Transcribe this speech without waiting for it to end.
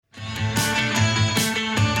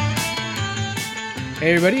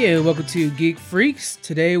Hey everybody, and welcome to Geek Freaks.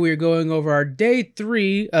 Today we are going over our day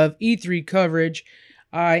 3 of E3 coverage.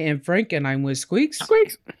 I am Frank, and I'm with Squeaks.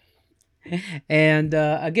 Squeaks. And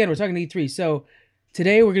again, we're talking E3. So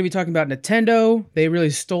today we're going to be talking about Nintendo. They really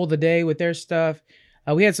stole the day with their stuff.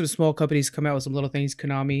 We had some small companies come out with some little things.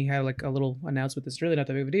 Konami had like a little announcement that's really not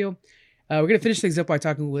that big of a deal. We're going to finish things up by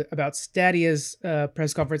talking about Stadia's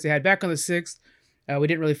press conference they had back on the 6th. We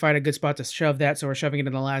didn't really find a good spot to shove that, so we're shoving it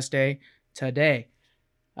in the last day today.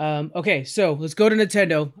 Okay, so let's go to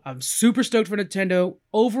Nintendo. I'm super stoked for Nintendo.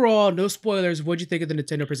 Overall, no spoilers. What'd you think of the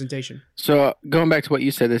Nintendo presentation? So going back to what you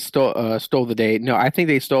said, they stole the day. No, I think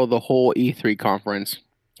they stole the whole E3 conference.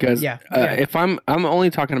 Because Yeah. if I'm only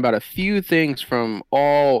talking about a few things from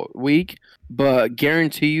all week, but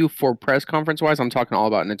guarantee you for press conference wise, I'm talking all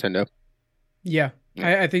about Nintendo. Yeah.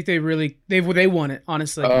 Yeah. I think they won it,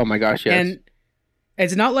 honestly. Oh my gosh, yes. And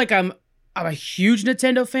it's not like I'm a huge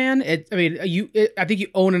Nintendo fan. I think you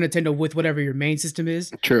own a Nintendo with whatever your main system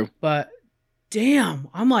is. True. But damn,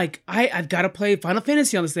 I'm like, I've got to play Final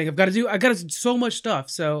Fantasy on this thing. I got to do so much stuff.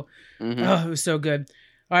 So, it was so good.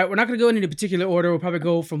 All right, we're not going to go in any particular order. We'll probably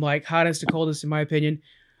go from like hottest to coldest, in my opinion.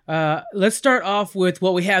 Let's start off with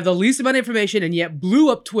what we have the least amount of information and yet blew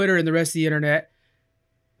up Twitter and the rest of the internet.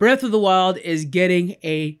 Breath of the Wild is getting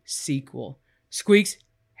a sequel. Squeaks,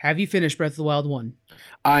 have you finished Breath of the Wild 1?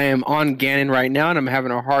 I am on Ganon right now, and I'm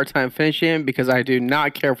having a hard time finishing because I do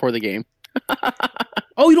not care for the game.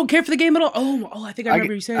 Oh, you don't care for the game at all? Oh, I think I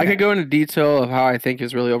remember you saying I that. could go into detail of how I think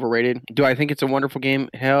it's really overrated. Do I think it's a wonderful game?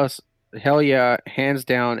 Hell yeah, hands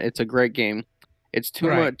down, it's a great game. It's too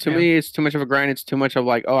much to me. It's too much of a grind. It's too much of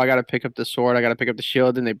like, oh, I gotta pick up the sword, I gotta pick up the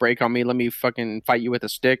shield, and they break on me. Let me fucking fight you with a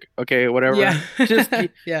stick, okay, whatever. Yeah. Just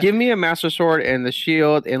give me a master sword and the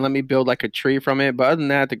shield, and let me build like a tree from it. But other than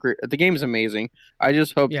that, the game is amazing. I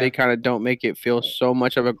just hope they kind of don't make it feel so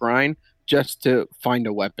much of a grind just to find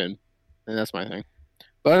a weapon, and that's my thing.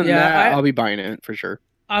 But other than that, I'll be buying it for sure.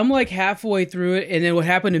 I'm like halfway through it, and then what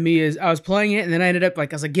happened to me is I was playing it, and then I ended up I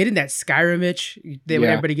was like getting that Skyrim itch that when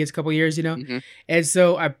everybody gets a couple years, you know. Mm-hmm. And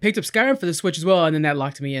so I picked up Skyrim for the Switch as well, and then that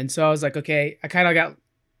locked me in. So I was like, okay, I I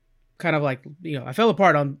fell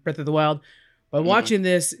apart on Breath of the Wild, but watching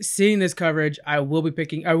this, seeing this coverage, I will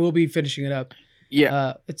be finishing it up.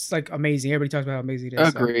 Yeah, it's like amazing. Everybody talks about how amazing it is.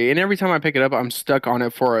 Agree. So. And every time I pick it up, I'm stuck on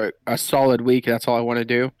it for a solid week. That's all I want to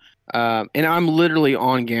do. And I'm literally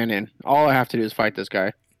on Ganon. All I have to do is fight this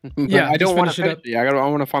guy. Yeah, I don't want to finish it. Yeah, I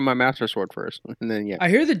want to find my master sword first, and then I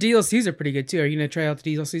hear the DLCs are pretty good too. Are you gonna try out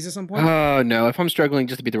the DLCs at some point? Oh no! If I'm struggling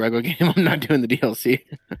just to beat the regular game, I'm not doing the DLC.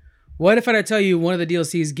 What if I tell you one of the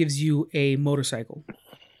DLCs gives you a motorcycle?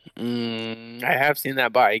 I have seen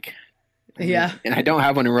that bike. Yeah, and I don't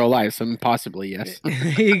have one in real life, so possibly yes.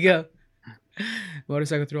 There you go.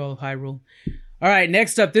 Motorcycle through all of Hyrule. All right,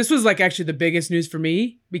 next up, this was like actually the biggest news for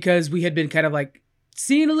me because we had been kind of like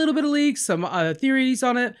seeing a little bit of leaks, some theories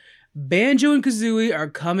on it. Banjo and Kazooie are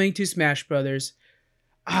coming to Smash Brothers.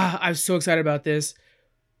 I'm so excited about this.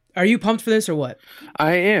 Are you pumped for this or what?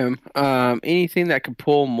 I am. Anything that could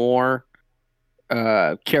pull more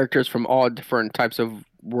characters from all different types of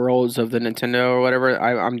worlds of the Nintendo or whatever,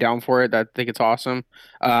 I'm down for it. I think it's awesome.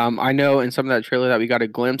 I know in some of that trailer that we got a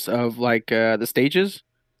glimpse of like the stages.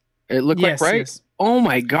 It looked like right. Yes. Oh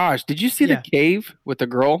my gosh! Did you see the cave with the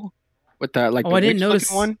girl? With the like, I didn't notice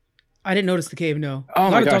one. I didn't notice the cave. No. Oh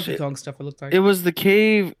my gosh! Donkey Kong stuff. It looked like it was the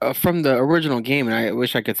cave from the original game, and I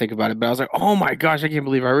wish I could think about it, but I was like, oh my gosh, I can't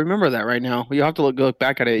believe I remember that right now. You'll have to look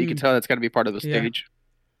back at it. You can tell that's got to be part of the stage.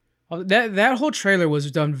 Oh, that whole trailer was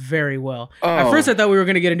done very well. At first, I thought we were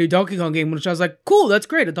gonna get a new Donkey Kong game, which I was like, cool, that's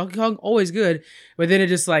great. A Donkey Kong, always good. But then it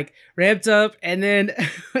just like ramped up, and then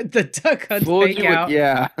the Duck Hunt fake out.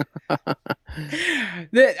 Yeah.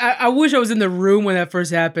 I wish I was in the room when that first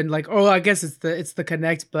happened. Like, I guess it's the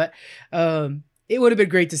Connect, but it would have been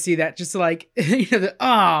great to see that. Just like,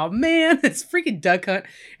 oh man, it's freaking Duck Hunt,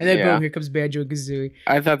 and then boom, here comes Banjo and Kazooie.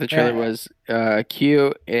 I thought the trailer was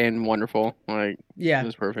cute and wonderful. Like, it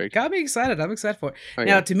was perfect. Got me excited. I'm excited for it.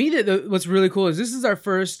 Now, to me, what's really cool is this is our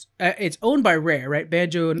first. It's owned by Rare, right?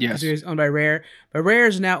 Banjo and Kazooie is owned by Rare, but Rare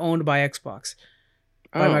is now owned by Xbox,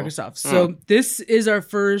 by Microsoft. So this is our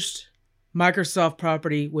first Microsoft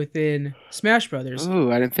property within Smash Brothers.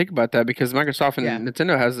 Oh, I didn't think about that because Microsoft and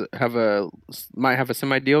Nintendo might have a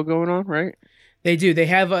semi deal going on, right? They do. They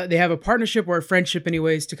have a partnership or a friendship,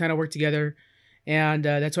 anyways, to kind of work together, and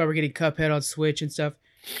that's why we're getting Cuphead on Switch and stuff.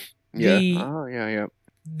 Yeah.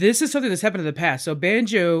 This is something that's happened in the past. So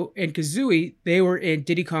Banjo and Kazooie, they were in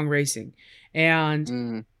Diddy Kong Racing,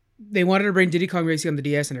 and they wanted to bring Diddy Kong Racing on the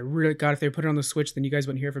DS, and I really if they put it on the Switch, then you guys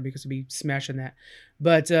wouldn't hear from me because we'd be smashing that.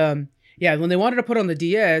 But when they wanted to put on the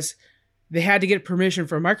DS, they had to get permission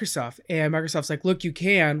from Microsoft, and Microsoft's like, look, you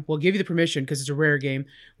can, we'll give you the permission because it's a rare game.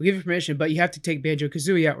 We'll give you permission, but you have to take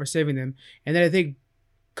Banjo-Kazooie out. We're saving them. And then I think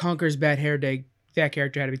Conker's Bad Hair Day, that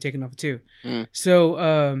character had to be taken off too.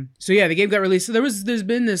 So yeah, the game got released. So there's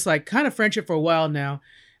been this like kind of friendship for a while now,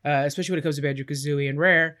 especially when it comes to Banjo-Kazooie and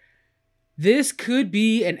Rare. This could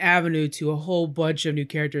be an avenue to a whole bunch of new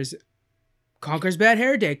characters. Conker's Bad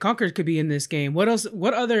Hair Day. Conker could be in this game. What else?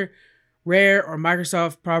 What other Rare or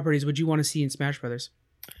Microsoft properties would you want to see in Smash Brothers?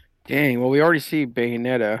 Dang, well, we already see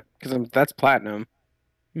Bayonetta because that's platinum.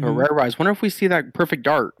 Or Rare Rise. Wonder if we see that Perfect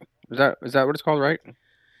Dark. Is that what it's called, right?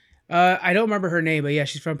 I don't remember her name, but yeah,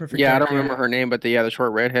 she's from Perfect Yeah, Dark. I don't remember her name, but the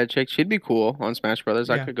short redhead chick, she'd be cool on Smash Brothers.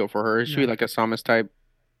 I could go for her. She'd be like a Samus type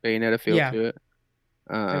Bayonetta feel to it.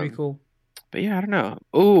 That'd be cool. But yeah, I don't know.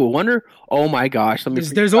 Oh, wonder. Oh my gosh,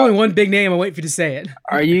 There's only one big name. I'm waiting for you to say it.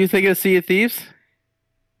 Are you thinking of Sea of Thieves?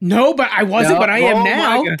 No, but I wasn't, but I am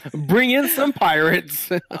now. Bring in some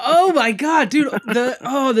pirates. Oh my god, dude.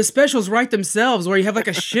 The specials write themselves where you have like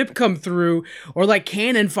a ship come through or like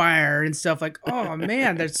cannon fire and stuff. Like, oh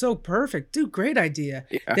man, that's so perfect. Dude, great idea.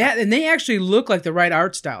 Yeah. And they actually look like the right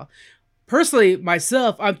art style. Personally,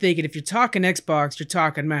 myself, I'm thinking if you're talking Xbox, you're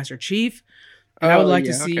talking Master Chief. And I would like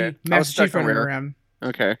to see Master Chief running around.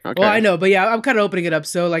 Okay. Well, I know, but yeah, I'm kind of opening it up.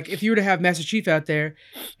 So, like, if you were to have Master Chief out there,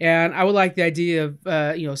 and I would like the idea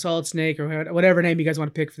of, Solid Snake or whatever name you guys want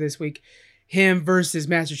to pick for this week, him versus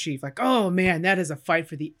Master Chief. Like, oh man, that is a fight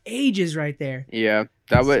for the ages right there. Yeah,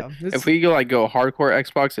 that would. If we go hardcore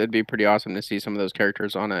Xbox, it'd be pretty awesome to see some of those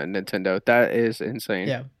characters on a Nintendo. That is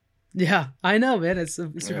insane. Yeah, I know, man. It's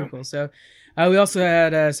super cool. So. We also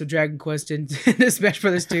had some Dragon Quest in Smash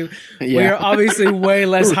Brothers 2. We are obviously way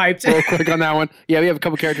less hyped. Real quick on that one. Yeah, we have a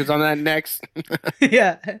couple characters on that next.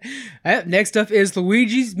 Yeah. Next up is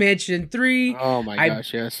Luigi's Mansion 3. Oh my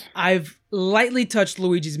gosh, yes. I've lightly touched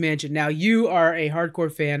Luigi's Mansion. Now, you are a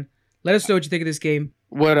hardcore fan. Let us know what you think of this game.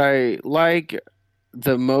 What I like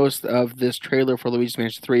the most of this trailer for Luigi's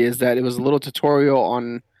Mansion 3 is that it was a little tutorial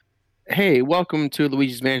on, hey, welcome to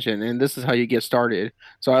Luigi's Mansion, and this is how you get started.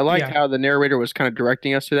 So I liked how the narrator was kind of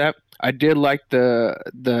directing us to that. I did like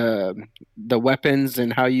the weapons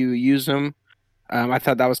and how you use them. I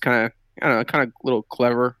thought that was kind of a little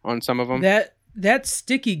clever on some of them. That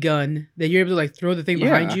sticky gun that you're able to like throw the thing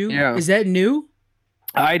behind you. Yeah. Is that new?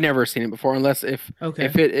 I'd never seen it before, unless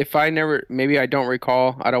if I never, maybe I don't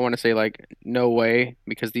recall. I don't want to say like no way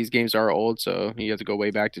because these games are old, so you have to go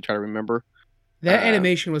way back to try to remember. That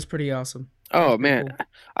animation was pretty awesome. Oh man, cool.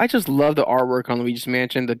 I just love the artwork on Luigi's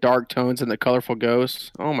Mansion, the dark tones and the colorful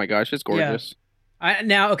ghosts. Oh my gosh, it's gorgeous. Yeah.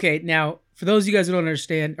 Now for those of you guys who don't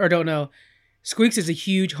understand or don't know, Squeaks is a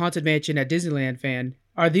huge Haunted Mansion at Disneyland fan.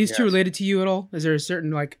 Are these two related to you at all? Is there a certain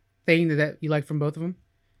like thing that you like from both of them?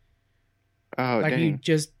 Oh, like dang. you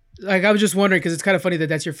just like I was just wondering because it's kind of funny that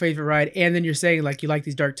that's your favorite ride, and then you're saying like you like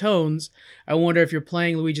these dark tones. I wonder if you're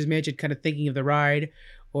playing Luigi's Mansion, kind of thinking of the ride,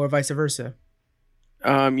 or vice versa.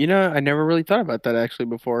 I never really thought about that actually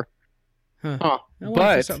before.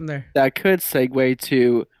 But something there. That could segue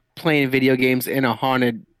to playing video games in a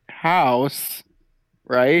haunted house,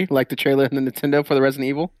 right? Like the trailer in the Nintendo for the Resident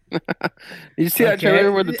Evil. Did you see that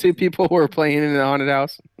trailer where the two people were playing in a haunted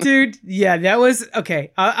house? Dude, yeah, that was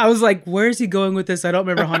okay. I was like, where's he going with this? I don't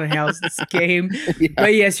remember haunted house this game. Yeah.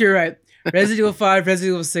 But yes, you're right. Resident Evil 5,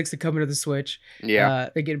 Resident Evil 6 are coming to the Switch. Yeah.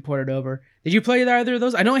 They're getting ported over. Did you play either of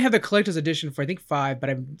those? I know I have the collector's edition for, I think, 5,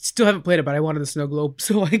 but I still haven't played it, but I wanted the Snow Globe,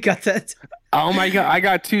 so I got that. Oh my god, I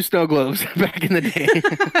got 2 Snow Globes back in the day.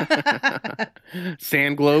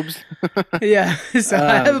 Sand Globes. Yeah, so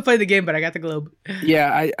I haven't played the game, but I got the globe.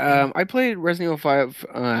 Yeah, I played Resident Evil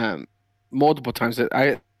 5 multiple times.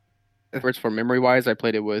 It's for memory-wise, I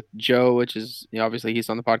played it with Joe, which is, obviously he's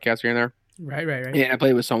on the podcast here and there. Right. Yeah, I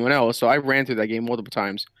played with someone else, so I ran through that game multiple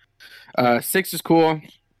times. 6 is cool.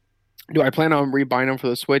 Do I plan on rebuying them for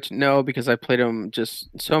the Switch? No, because I played them just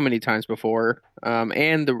so many times before.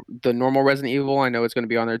 And the normal Resident Evil, I know it's going to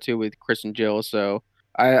be on there too with Chris and Jill, so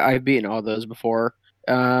I've beaten all those before.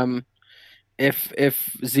 If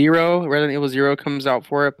Resident Evil 0 comes out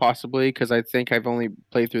for it, possibly, because I think I've only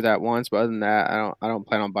played through that once. But other than that, I don't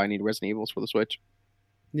plan on buying any Resident Evils for the Switch.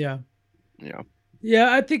 Yeah.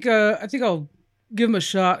 I think I'll give them a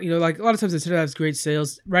shot. Like a lot of times Nintendo has great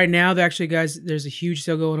sales. Right now, there's a huge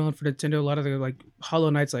sale going on for Nintendo. A lot of the like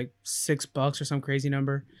Hollow Knight's like $6 or some crazy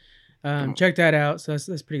number. Check that out. So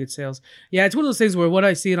that's pretty good sales. Yeah, it's one of those things where when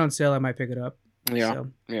I see it on sale, I might pick it up. Yeah,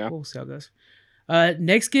 so, yeah. We'll see how it goes.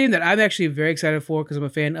 Next game that I'm actually very excited for because I'm a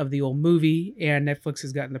fan of the old movie and Netflix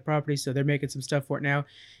has gotten the property, so they're making some stuff for it now,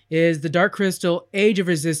 is the Dark Crystal Age of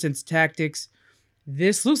Resistance Tactics.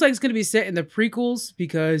 This looks like it's going to be set in the prequels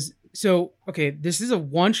because So okay, this is a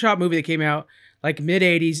one-shot movie that came out like mid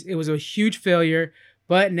 '80s. It was a huge failure,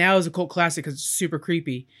 but now it's a cult classic because it's super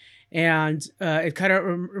creepy, and it kind of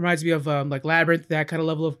reminds me of like Labyrinth, that kind of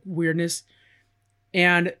level of weirdness.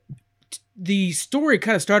 And the story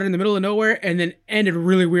kind of started in the middle of nowhere and then ended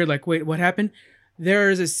really weird. Like, wait, what happened?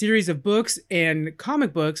 There's a series of books and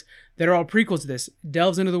comic books that are all prequels to this.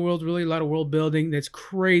 Delves into the world, really a lot of world building that's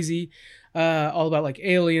crazy, all about like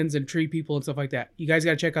aliens and tree people and stuff like that. You guys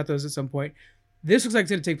got to check out those at some point. This looks like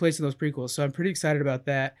it's going to take place in those prequels, so I'm pretty excited about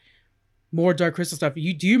that. More Dark Crystal stuff. Do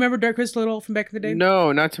you remember Dark Crystal at all from back in the day?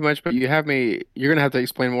 No, not too much, but you have me. You're gonna have to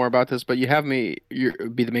explain more about this, but you have me. You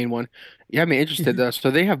be the main one. You have me interested though. So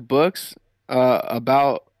they have books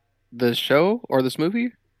about the show or this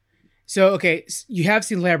movie? So okay, you have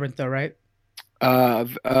seen Labyrinth though, right? A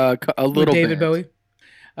With little David bit.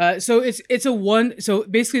 Bowie. So it's a one. So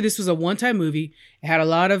basically, this was a one-time movie. It had a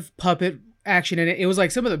lot of puppet action in it. It was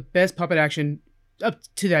like some of the best puppet action up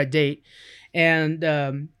to that date,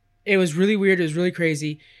 and it was really weird. It was really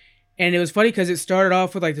crazy, and it was funny because it started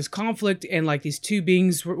off with like this conflict and like these two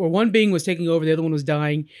beings, where one being was taking over, the other one was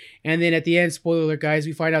dying, and then at the end, spoiler alert, guys,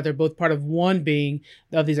 we find out they're both part of one being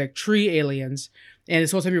of these like tree aliens. And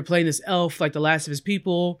this whole time you're playing this elf, like the last of his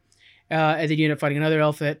people, and then you end up fighting another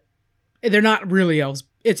elf that they're not really elves.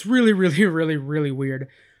 It's really, really, really, really weird.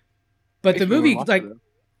 But the Makes me want to movie, watch like, it.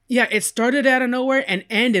 yeah, it started out of nowhere and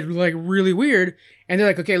ended like really weird. And they're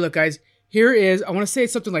like, okay, look, guys, here is, I want to say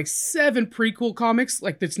it's something like 7 prequel comics.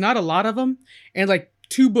 Like, it's not a lot of them. And like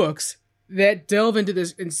 2 books that delve into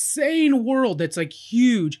this insane world that's like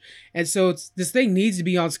huge. And so this thing needs to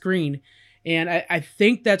be on screen. And I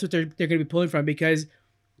think that's what they're going to be pulling from, because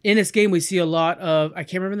in this game we see a lot of, I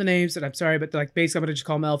can't remember the names, and I'm sorry, but like basically I'm going to just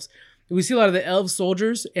call them elves. We see a lot of the elf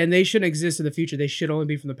soldiers, and they shouldn't exist in the future. They should only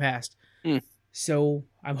be from the past. Hmm. So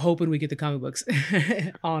I'm hoping we get the comic books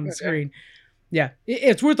on the Okay. screen. Yeah,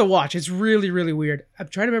 it's worth a watch. It's really, really weird. I'm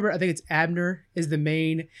trying to remember. I think it's Abner is the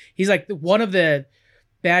main. He's like one of the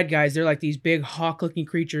bad guys. They're like these big hawk-looking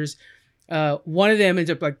creatures. One of them ends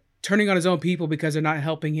up like turning on his own people because they're not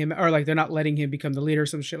helping him, or like they're not letting him become the leader or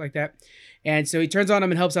some shit like that. And so he turns on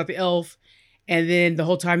him and helps out the elf. And then the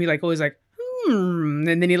whole time he like always like, and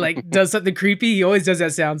then he like does something creepy. He always does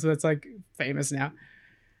that sound, so it's like famous now.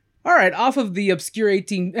 All right, off of the obscure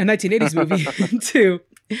 1980s movie to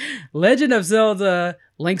Legend of Zelda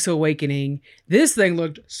Link's Awakening. This thing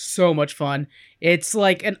looked so much fun. It's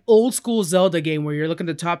like an old school Zelda game where you're looking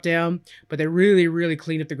at the top down, but they really, really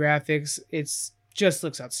cleaned up the graphics. It's just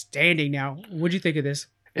looks outstanding now. What'd you think of this?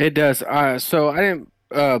 It does. So I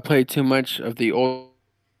didn't play too much of the old.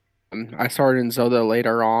 I started in Zelda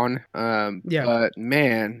later on. Yeah, But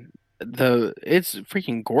man, it's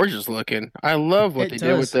freaking gorgeous looking. I love what it they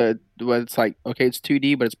did with does. the what it's like. Okay, it's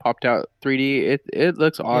 2D, but it's popped out 3D. It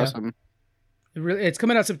looks Yeah, awesome. it's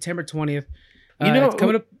coming out September 20th. You It's know,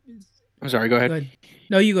 coming up. I'm sorry. Go Go ahead. ahead.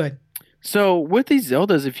 No, you go ahead. So with these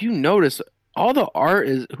Zeldas, if you notice, all the art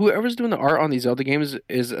is whoever's doing the art on these Zelda games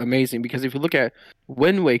is amazing. Because if you look at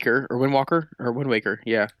Wind Waker or Wind Walker or Wind Waker,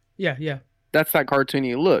 yeah, Yeah, yeah. that's that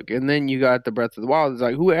cartoony look. And then you got the Breath of the Wild. It's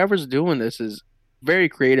like whoever's doing this is very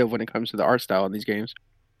creative when it comes to the art style in these games.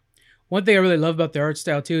 One thing I really love about their art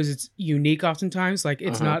style too is it's unique oftentimes. Like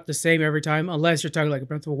it's Uh-huh. not the same every time, unless you're talking like a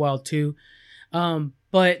Breath of the Wild 2.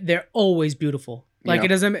 But they're always beautiful. Like Yeah. it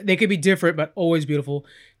doesn't, they could be different, but always beautiful.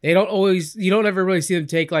 You don't ever really see them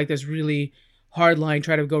take like this really hard line,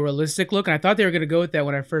 try to go realistic look. And I thought they were going to go with that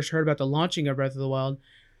when I first heard about the launching of Breath of the Wild.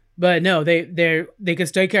 But no, they can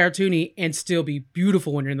stay cartoony and still be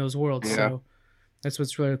beautiful when you're in those worlds. Yeah. So that's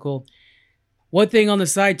what's really cool. One thing on the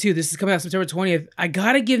side too, this is coming out September 20th. I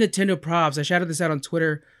gotta give Nintendo props. I shouted this out on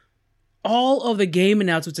Twitter. All of the game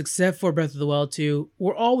announcements except for Breath of the Wild 2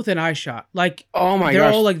 were all within eyeshot. Like Oh my they're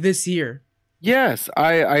all gosh. like this year. Yes,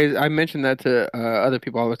 I mentioned that to other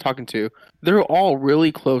people I was talking to. They're all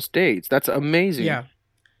really close dates. That's amazing. Yeah.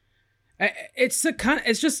 It's a kind of,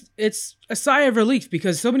 it's a sigh of relief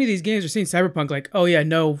because so many of these games are seeing Cyberpunk like, oh yeah,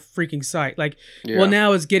 no freaking sight. Like, well, Yeah.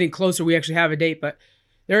 now it's getting closer. We actually have a date, but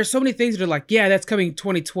there are so many things that are like, yeah, that's coming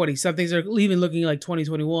 2020. Some things are even looking like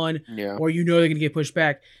 2021, Yeah. or they're gonna get pushed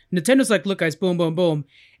back. Nintendo,'s like, look, guys, boom, boom, boom.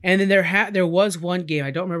 And then there was one game,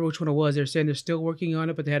 I don't remember which one it was. They're saying they're still working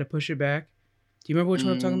on it, but they had to push it back. Do you remember which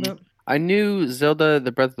one I'm talking Mm, about? I knew Zelda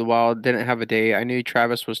The Breath of the Wild didn't have a date. I knew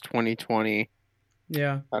Travis was 2020.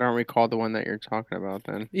 Yeah. I don't recall the one that you're talking about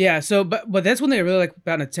then. Yeah, so but that's one thing I really like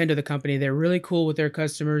about Nintendo, the company. They're really cool with their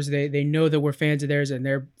customers. They know that we're fans of theirs and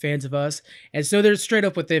they're fans of us. And so they're straight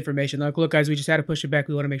up with the information. Like, look, guys, we just had to push it back.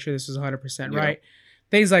 We want to make sure this is 100% Yeah. right.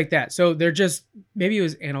 Things like that. So they're just, maybe it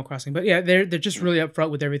was Animal Crossing, but yeah, they're just really upfront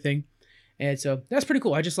with everything. And so that's pretty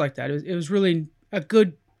cool. I just like that. It was really a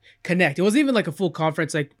good connect. It wasn't even like a full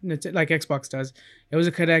conference like Xbox does. It was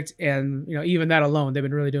a connect, and even that alone, they've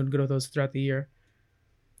been really doing good with those throughout the year.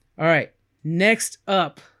 All right, next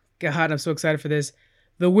up, God, I'm so excited for this.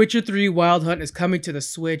 The Witcher 3 Wild Hunt is coming to the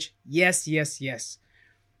Switch. Yes, yes, yes.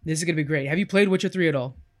 This is gonna be great. Have you played Witcher 3 at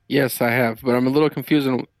all? Yes, I have, but I'm a little confused.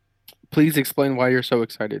 Please explain why you're so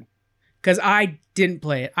excited. Because I didn't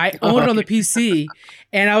play it. I own it on the PC,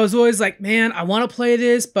 and I was always like, man, I want to play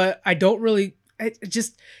this, but I don't really. It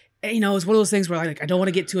just, it's one of those things where I don't want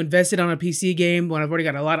to get too invested on a PC game when I've already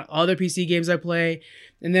got a lot of other PC games I play.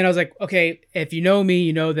 And then I was like, okay, if you know me,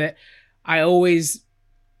 you know that I always,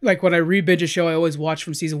 like when I re-binge a show, I always watch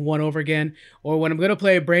from season 1 over again. Or when I'm going to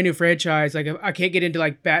play a brand new franchise, like if I can't get into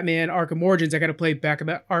like Batman Arkham Origins, I got to play back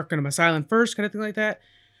about Arkham Asylum first, kind of thing like that.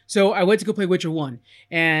 So I went to go play Witcher 1,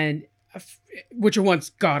 and Witcher 1's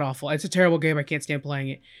god awful. It's a terrible game. I can't stand playing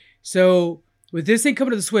it. So with this thing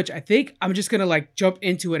coming to the Switch, I think I'm just gonna like jump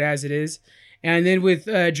into it as it is. And then with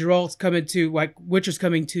Geralt's coming to like Witcher's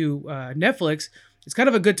coming to Netflix, it's kind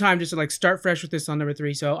of a good time just to like start fresh with this on number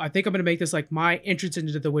 3. So I think I'm gonna make this like my entrance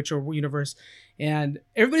into the Witcher universe. And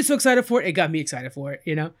everybody's so excited for it. It got me excited for it.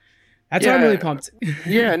 That's why I'm really pumped.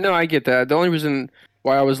 Yeah, no, I get that. The only reason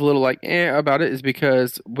why I was a little like about it is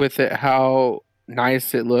because with it how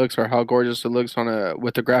nice it looks or how gorgeous it looks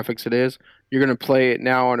with the graphics it is, you're gonna play it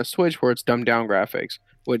now on a Switch where it's dumbed down graphics.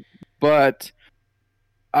 But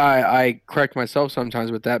I correct myself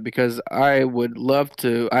sometimes with that because I would love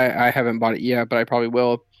to. I haven't bought it yet, but I probably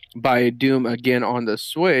will buy Doom again on the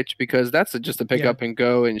Switch because that's just a pick Yeah. up and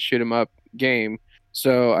go and shoot 'em up game.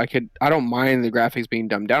 So I don't mind the graphics being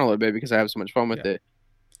dumbed down a little bit because I have so much fun with Yeah. it.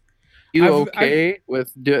 You I've okay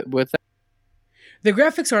with that? The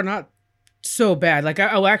graphics are not so bad. Like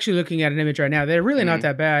I'm actually looking at an image right now. They're really not Mhm.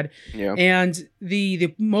 that bad. Yeah. And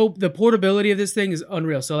the portability of this thing is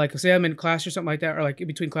unreal. So like say I'm in class or something like that, or like in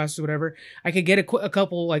between classes or whatever, I could get a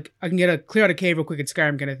couple, like I can get a clear out a cave real quick in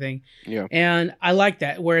Skyrim kind of thing. Yeah. And I like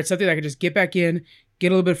that, where it's something that I can just get back in, get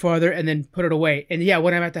a little bit farther, and then put it away. And yeah,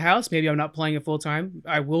 when I'm at the house, maybe I'm not playing it full time.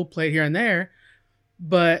 I will play it here and there,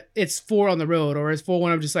 but it's for on the road, or it's for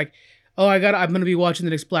when I'm just like, oh, I'm gonna be watching the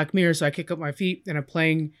next Black Mirror, so I kick up my feet and I'm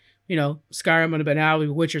playing, Skyrim on, but now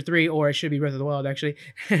Witcher 3, or it should be Breath of the Wild actually,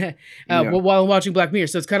 Yeah. while I'm watching Black Mirror.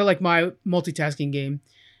 So it's kind of like my multitasking game.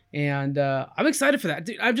 And I'm excited for that.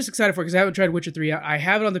 Dude, I'm just excited for it because I haven't tried Witcher 3. I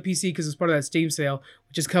have it on the PC because it's part of that Steam sale,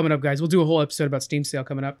 which is coming up, guys. We'll do a whole episode about Steam sale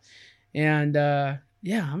coming up. And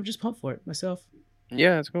yeah, I'm just pumped for it myself.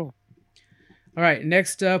 Yeah, that's cool. All right,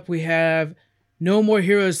 next up we have No More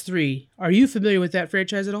Heroes 3. Are you familiar with that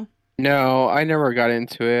franchise at all? No, I never got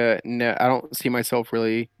into it. No, I don't see myself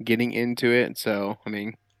really getting into it. So, I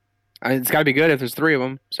mean, it's got to be good if there's 3 of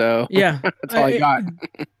them. So Yeah. that's all I got.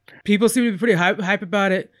 People seem to be pretty hype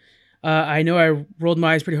about it. I know I rolled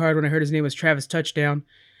my eyes pretty hard when I heard his name was Travis Touchdown.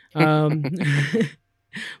 But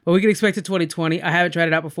we can expect it 2020. I haven't tried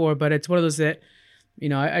it out before, but it's one of those that,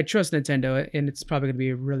 I trust Nintendo, and it's probably going to be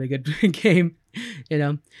a really good game.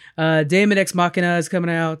 Daemon X Machina is coming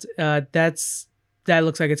out. That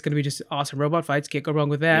looks like it's going to be just awesome robot fights. Can't go wrong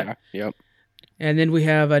with that. Yeah, yep. And then we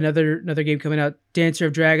have another game coming out, Dancer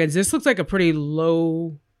of Dragons. This looks like a pretty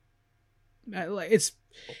low. It's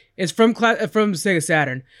from Sega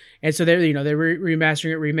Saturn, and so they're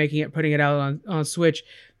remastering it, remaking it, putting it out on Switch.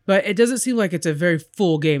 But it doesn't seem like it's a very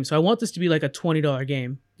full game. So I want this to be like a $20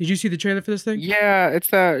 game. Did you see the trailer for this thing? Yeah, it's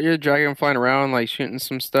that you're dragon flying around like shooting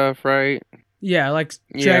some stuff, right? Yeah, like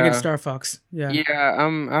Dragon Yeah. Star Fox. Yeah. Yeah,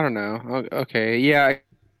 I don't know. Okay. Yeah,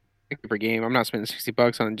 for game. I'm not spending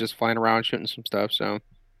 $60 on just flying around shooting some stuff, so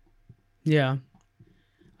Yeah.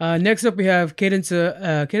 Next up, we have Cadence of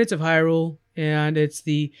Hyrule, and it's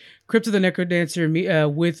the Crypt of the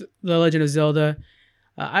Necrodancer with The Legend of Zelda.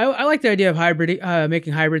 I like the idea of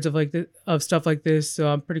making hybrids of stuff like this, so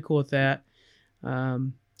I'm pretty cool with that.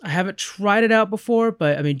 I haven't tried it out before,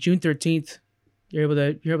 but I mean June 13th, you're able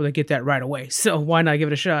to get that right away. So why not give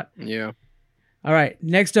it a shot? yeah. All right,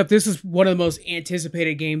 next up, this is one of the most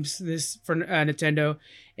anticipated games for Nintendo,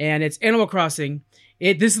 and it's Animal Crossing.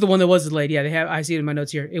 This is the one that was delayed. Yeah, I see it in my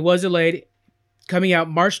notes here. It was delayed, coming out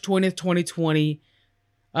March 20th, 2020.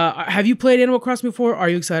 Have you played Animal Crossing before? Are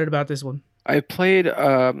you excited about this one? I played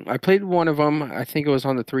one of them. I think it was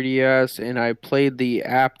on the 3DS, and I played the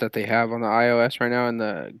app that they have on the iOS right now in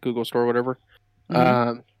the Google Store, whatever.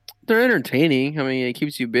 Mhm. They're entertaining. I mean, it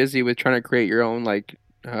keeps you busy with trying to create your own like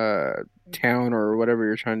town or whatever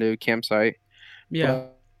you're trying to campsite. Yeah.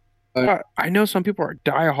 But I know some people are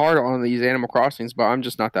die hard on these Animal Crossings, but I'm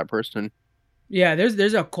just not that person. Yeah,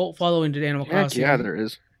 there's a cult following to Animal Heck yeah, Crossing. there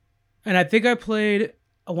is. And I think I played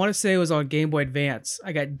I want to say it was on Game Boy Advance.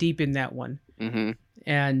 I got deep in that one. Hmm.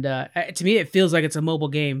 And to me, it feels like it's a mobile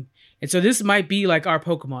game. And so this might be like our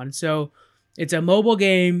Pokemon. So it's a mobile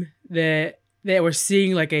game that we're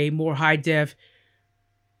seeing like a more high def,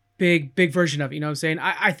 big version of it. You know what I'm saying?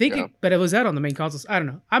 I think Yeah. but it was out on the main consoles. I don't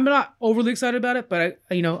know. I'm not overly excited about it, but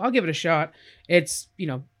I'll give it a shot. It's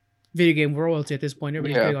video game royalty at this point.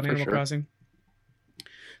 Everybody's Yeah, big on for Animal sure. Crossing.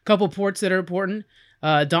 Couple ports that are important.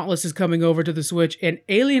 Dauntless is coming over to the Switch, and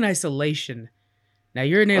Alien Isolation. Now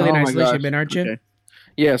you're in Alien Oh my Isolation, gosh. man, aren't you? Okay.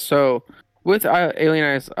 Yeah, so with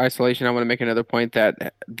Isolation, I want to make another point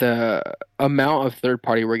that the amount of third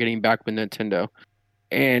party we're getting back with Nintendo,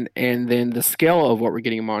 and then the scale of what we're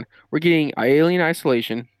getting them on. We're getting Alien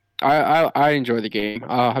Isolation. I enjoy the game.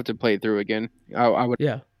 I'll have to play it through again. I would.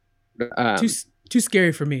 Yeah. Too Um, too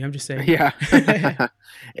scary for me. I'm just saying. yeah.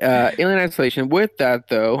 Alien Isolation. With that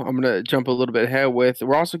though, I'm gonna jump a little bit ahead.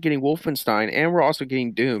 We're also getting Wolfenstein and we're also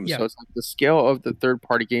getting Doom. Yeah. So it's like the scale of the third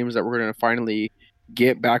party games that we're gonna finally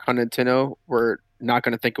get back on Nintendo. We're not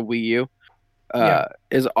gonna think of Wii U. Yeah.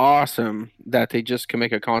 Is awesome that they just can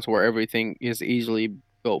make a console where everything is easily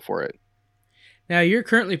built for it. Now you're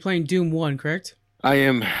currently playing Doom 1, correct? I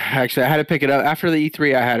am actually. I had to pick it up after the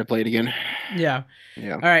E3. I had to play it again. Yeah.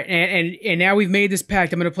 Yeah. All right, and now we've made this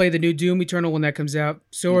pact. I'm gonna play the new Doom Eternal when that comes out.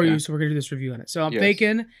 So are Okay. you. So we're gonna do this review on it. So I'm Yes.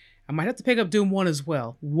 thinking I might have to pick up Doom 1 as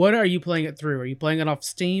well. What are you playing it through? Are you playing it off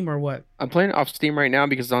Steam or what? I'm playing it off Steam right now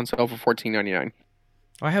because it's on sale for $14.99.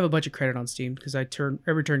 I have a bunch of credit on Steam because I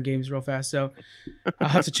return games real fast, so I'll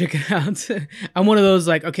have to check it out. I'm one of those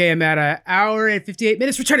like, okay, I'm at an hour and 58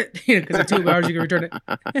 minutes, return it, because in 2 hours you can return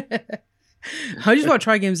it. I just want to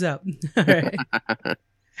try games out. All right.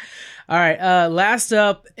 All right. Last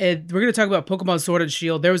up, we're going to talk about Pokemon Sword and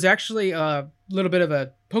Shield. There was actually a little bit of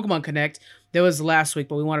a Pokemon Connect that was last week,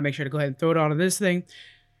 but we want to make sure to go ahead and throw it on this thing.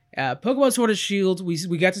 Pokemon Sword and Shield,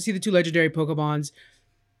 we got to see the 2 legendary Pokemons.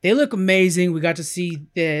 They look amazing. We got to see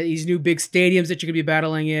these new big stadiums that you're gonna be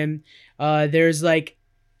battling in. There's like,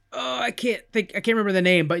 I can't remember the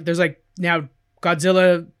name, but there's like now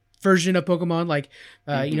Godzilla version of Pokemon, like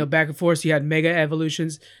back and forth. So you had Mega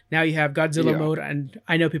Evolutions. Now you have Godzilla Yeah. mode, and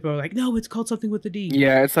I know people are like, no, it's called something with the D.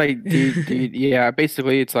 Yeah, it's like, dude, yeah,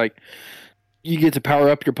 basically it's like you get to power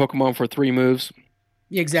up your Pokemon for 3 moves.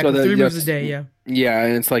 Yeah, exactly. So 3 moves a that's- day. Yeah, Yeah,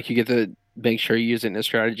 and it's like you get to make sure you use it in a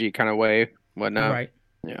strategy kind of way, whatnot. right.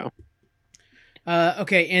 Yeah.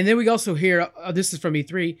 Okay, and then we also hear this is from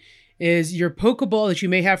E3, is your Pokeball that you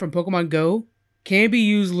may have from Pokemon Go can be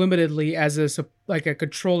used limitedly as a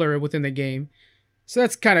controller within the game. So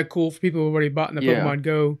that's kind of cool for people who already bought in the Yeah. Pokemon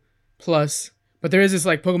Go Plus. But there is this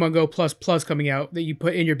like Pokemon Go Plus coming out that you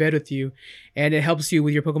put in your bed with you, and it helps you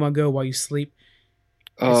with your Pokemon Go while you sleep.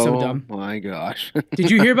 It's Oh so dumb. my gosh.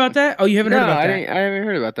 Did you hear about that? Oh, you haven't heard No, about I that? didn't. I haven't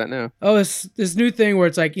heard about that. No. Oh, it's this new thing where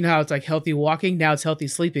it's like, how it's like healthy walking. Now it's healthy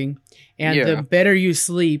sleeping. And Yeah. the better you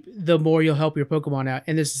sleep, the more you'll help your Pokemon out.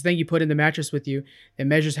 And there's this thing you put in the mattress with you that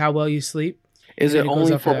measures how well you sleep. Is And it it goes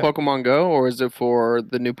only up for that. Pokemon Go or is it for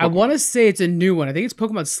the new Pokemon? I want to say it's a new one. I think it's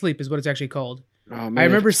Pokemon Sleep is what it's actually called. Oh, man, I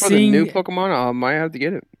remember if it's for the new seeing- Pokemon. I might have to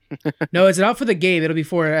get it. No, it's not for the game. It'll be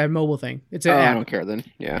for a mobile thing. It's an Oh, I app. don't care then.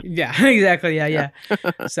 Yeah. Yeah, exactly. Yeah.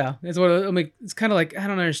 So it's it's kind of like, I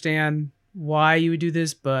don't understand why you would do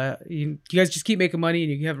this, but you guys just keep making money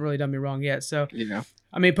and you haven't really done me wrong yet. So, Yeah.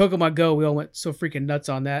 I mean, Pokemon Go, we all went so freaking nuts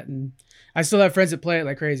on that, and I still have friends that play it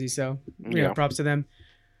like crazy. So, Yeah. props to them.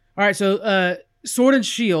 All right, so Sword and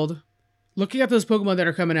Shield. Looking at those Pokemon that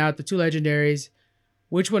are coming out, the 2 legendaries,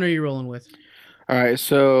 which one are you rolling with? All right.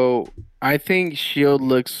 So I think Shield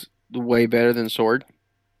looks way better than Sword.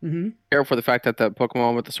 Mm-hmm. Care for the fact that the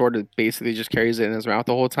Pokemon with the sword basically just carries it in his mouth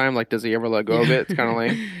the whole time. Like, does he ever let go of it? It's kind of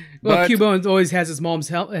like. Well, But- Cubone always has his mom's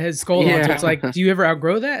his skull on, so Yeah. it's like, do you ever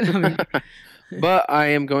outgrow that? I mean, But I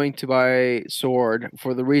am going to buy Sword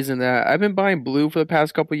for the reason that I've been buying Blue for the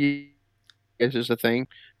past couple years. It's just a thing.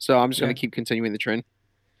 So I'm just going Yeah. to keep continuing the trend.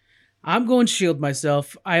 I'm going Shield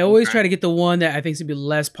myself. I always Okay. try to get the one that I think is going to be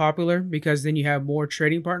less popular because then you have more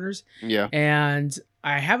trading partners. Yeah. And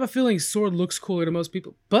I have a feeling Sword looks cooler to most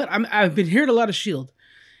people. But I've been hearing a lot of Shield.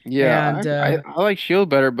 Yeah. And, I like Shield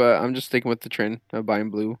better, but I'm just sticking with the trend of buying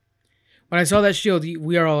Blue. When I saw that Shield,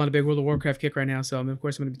 we are all on a big World of Warcraft kick right now. So, of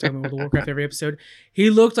course, I'm going to be talking about World of Warcraft every episode. He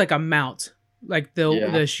looked like a mount. Like Yeah.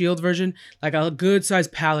 the Shield version. Like a good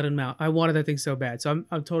sized paladin mount. I wanted that thing so bad. So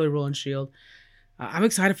I'm totally rolling Shield. I'm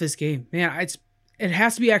excited for this game. Man, it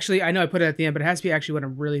has to be actually, I know I put it at the end, but it has to be actually what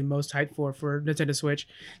I'm really most hyped for Nintendo Switch.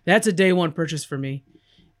 That's a day one purchase for me.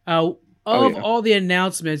 Of yeah. all the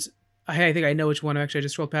announcements, I think I know which one. Actually, I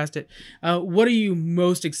just scrolled past it. What are you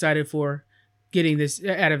most excited for getting this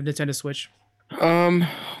out of Nintendo Switch? Um,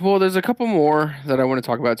 well, there's a couple more that I want to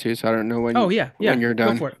talk about too, so I don't know Oh yeah, when yeah. you're Go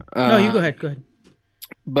done. for it. No, you go Um, ahead. Go ahead.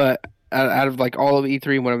 but out of like all of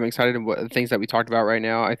E3, what I'm excited about, the things that we talked about right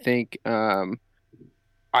now, I think I'm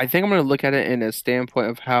gonna look at it in a standpoint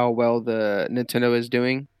of how well the Nintendo is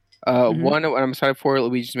doing. Hmm. One, what I'm excited for,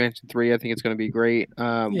 Luigi's Mansion 3. I think it's gonna be great.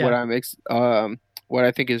 Yeah, What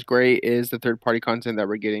I think is great is the third party content that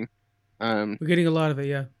we're getting. Um, we're getting a lot of it.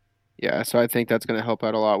 Yeah. yeah, so I think that's gonna help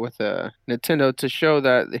out a lot with Nintendo to show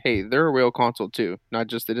that hey, they're a real console too, not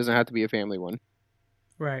just it doesn't have to be a family one.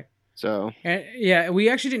 Right. So And yeah, we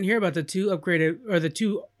actually didn't hear about the two upgraded or the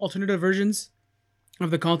two alternative versions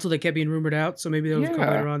of the console that kept being rumored out. So maybe those will come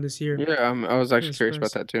yeah, later on this year. yeah, I was For actually the curious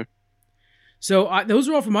about surprise. that too. So those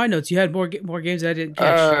were all from my notes. You had more games that I didn't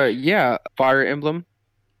catch. Yeah, Fire Emblem.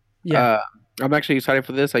 Yeah. Uh, I'm actually excited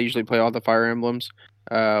for this. I usually play all the Fire Emblems,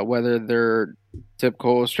 whether they're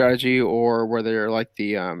typical strategy or whether they're like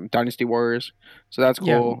the Dynasty Warriors. So that's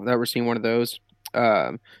Yeah. cool that we're seeing one of those.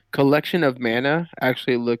 Um, Collection of Mana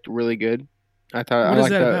actually looked really good. I What is like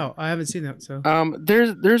that the about? I haven't seen that. So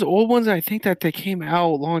there's old ones I think that they came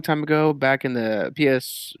out a long time ago back in the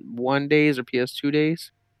PS1 days or PS2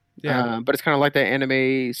 days. yeah. But it's kind of like that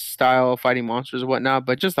anime style fighting monsters and whatnot.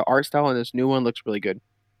 But just the art style in this new one looks really good.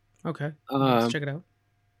 Okay. I'll have to Um, check it out.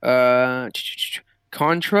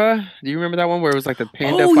 Contra. Do you remember that one where it was like the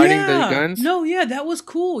panda Oh fighting the yeah. guns? No, yeah, that was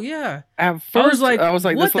cool. Yeah. At I was first, like, I was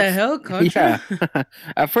like, this what the looks, hell, Contra? yeah.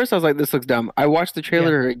 At first, I was like, this looks dumb. I watched the Yeah.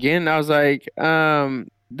 trailer again. And I was like,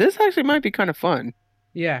 this actually might be kind of fun.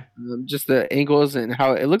 Yeah. Just the angles and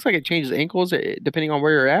how it looks like it changes ankles depending on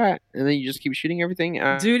where you're at, and then you just keep shooting everything.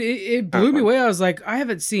 Dude, it Kind of blew me fun. away. I was like, I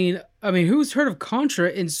haven't seen. I mean, who's heard of Contra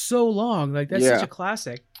in so long? Like, that's such Yeah, a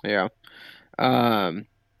classic. yeah. Um,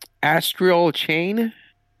 Astral Chain.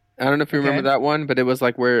 I don't know if you remember Okay. that one, but it was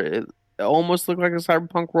like where it almost looked like a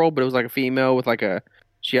cyberpunk world, but it was like a female with like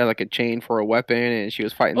she had like a chain for a weapon, and she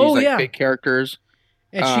was fighting these Oh like yeah, big characters.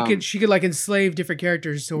 and Um, she could like enslave different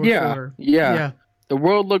characters to work for yeah, her. yeah. Yeah, The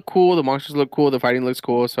world looked cool, the monsters looked cool, the fighting looks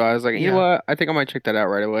cool. So I was like, you know yeah. what? I think I might check that out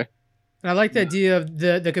right away. And I like the idea of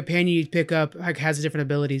the companion you pick up like has different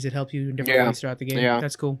abilities that help you in different Yeah, ways throughout the game. yeah.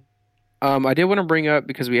 That's cool. I did want to bring up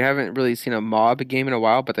because we haven't really seen a mob game in a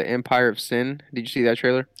while, but the Empire of Sin. Did you see that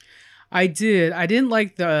trailer? I did. I didn't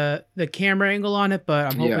like the camera angle on it,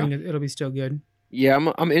 but I'm Yeah. hoping it'll be still good. Yeah,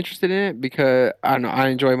 I'm interested in it because I don't know, I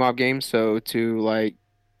enjoy mob games, so to like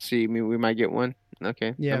see me we might get one.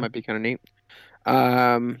 Okay, that Yeah. might be kind of neat.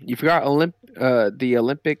 You forgot the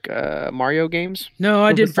Olympic Mario games No, I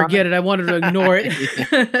with didn't Sonic? forget it. I wanted to ignore Yeah.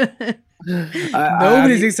 it. I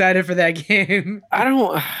Nobody's mean, excited for that game. I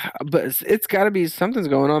don't, but it's got to be something's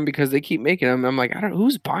going on because they keep making them. I'm like, I don't,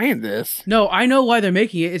 who's buying this? No, I know why they're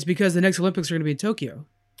making it. It's because the next Olympics are going to be in Tokyo.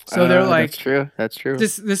 So they're That's like, true. That's true.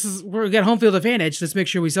 this is we got home field advantage. Let's make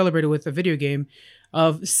sure we celebrate it with a video game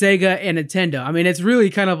of Sega and Nintendo. I mean, it's really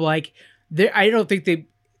kind of like they. I don't think they.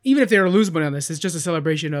 Even if they were to lose money on this, it's just a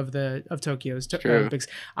celebration of Tokyo's True. Olympics.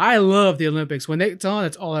 I love the Olympics when it's on.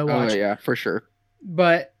 That's all I Oh watch. yeah, for sure.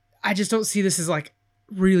 But I just don't see this as like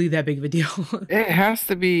really that big of a deal. It has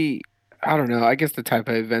to be, I don't know, I guess the type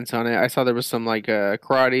of events on it. I saw there was some like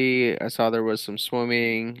karate, I saw there was some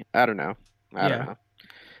swimming. I don't know. I don't Yeah. know.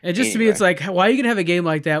 And just to me, Anyway. it's like, why are you gonna have a game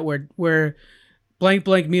like that where blank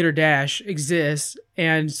blank meter dash exists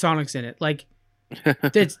and Sonic's in it? Like,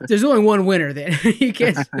 there's only one winner. Then you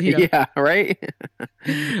can't, Yeah, right?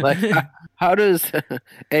 Like how does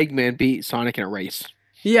Eggman beat Sonic in a race?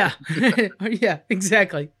 yeah, yeah,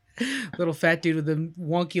 exactly. Little fat dude with the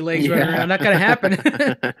wonky legs running Yeah. around. Not gonna happen.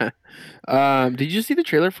 Did you see the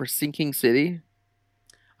trailer for Sinking City?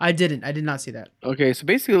 I didn't. I did not see that. Okay, so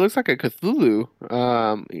basically it looks like a Cthulhu.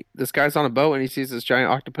 This guy's on a boat and he sees this giant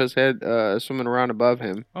octopus head swimming around above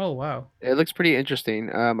him. Oh wow. It looks pretty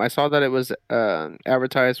interesting. I saw that it was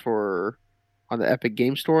advertised for on the Epic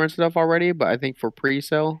Game Store and stuff already, but I think for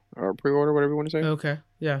pre-sale or pre-order, whatever you want to say. Okay.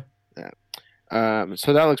 Yeah. Yeah.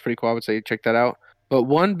 So that looks pretty cool. I would say check that out. But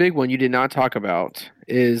one big one you did not talk about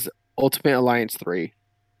is Ultimate Alliance 3.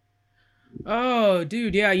 Oh,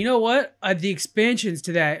 dude, yeah. You know what? The expansions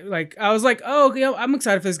to that, like, I was like, oh, okay, I'm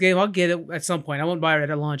excited for this game. I'll get it at some point. I won't buy it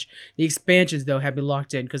at launch. The expansions though have me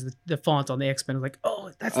locked in because the fonts on the X Men. I was like,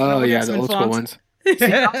 oh, that's not Oh the yeah, X the Men old school fonts. ones.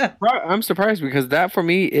 See, I'm surprised because that for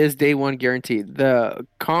me is day one guaranteed. The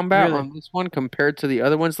combat Really? on this one compared to the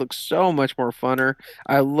other ones looks so much more funner.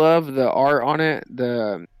 I love the art on it,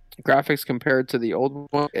 the graphics compared to the old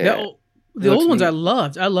one. It The looks old ones I neat.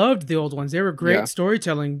 loved. I loved the old ones. They were Yeah, great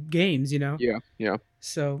storytelling games. yeah, yeah.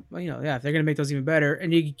 So yeah, if they're gonna make those even better,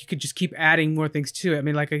 and you could just keep adding more things to it. I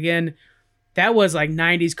mean, like again, That was like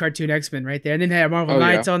 90s cartoon X-Men right there. And then they had Marvel Oh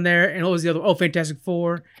yeah, Knights on there. And what was the other? Oh, Fantastic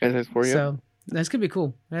Four. Fantastic Four. Yep. So that's going to be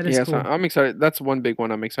cool. That is Yeah, so cool. I'm excited. That's one big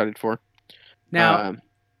one I'm excited for. Now, Um,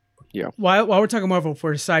 yeah. while we're talking Marvel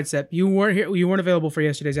for a sidestep, you weren't here. You weren't available for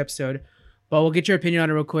yesterday's episode, but we'll get your opinion on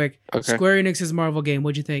it real quick. Okay. Square Enix's Marvel game.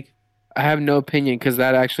 What'd you think? I have no opinion because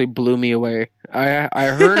that actually blew me away. I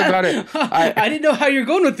heard about it. I didn't know how you're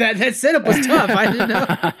going with that. That setup was tough. I didn't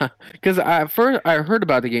know. Because first I heard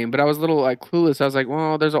about the game, but I was a little like clueless. I was like,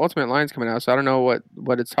 well, there's Ultimate Alliance coming out, so I don't know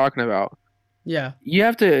what it's talking about. Yeah. You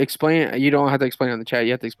have to explain. You don't have to explain it on the chat.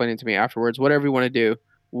 You have to explain it to me afterwards. Whatever you want to do.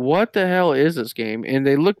 What the hell is this game? And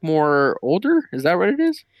they look more older. Is that what it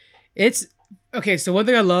is? It's okay. So one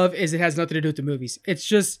thing I love is it has nothing to do with the movies. It's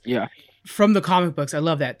just Yeah. from the comic books. I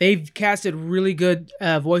love that they've casted really good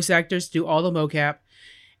voice actors to do all the mocap,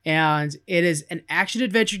 and it is an action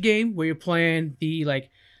adventure game where you're playing the like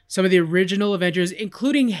some of the original Avengers,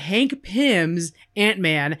 including Hank Pym's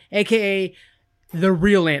Ant-Man, aka the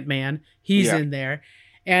real Ant-Man. He's Yeah. in there,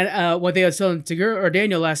 and what they was telling Tigger or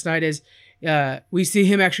Daniel last night is. We see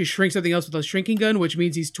him actually shrink something else with a shrinking gun, which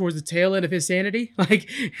means he's towards the tail end of his sanity. Like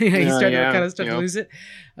he's starting to kind of start to lose it.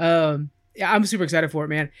 Yeah, I'm super excited for it,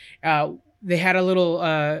 man. They had a little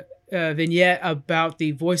vignette about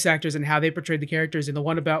the voice actors and how they portrayed the characters, and the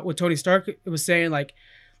one about what Tony Stark was saying, like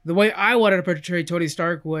the way I wanted to portray Tony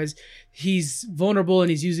Stark was he's vulnerable and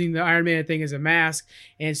he's using the Iron Man thing as a mask,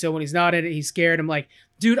 and so when he's not in it, he's scared. I'm like,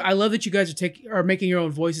 dude, I love that you guys are making your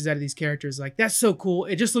own voices out of these characters. Like that's so cool.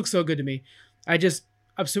 It just looks so good to me. But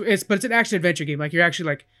it's an action adventure game. Like you're actually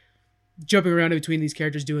like jumping around in between these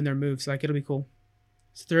characters doing their moves. Like it'll be cool.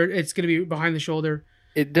 It's gonna be behind the shoulder.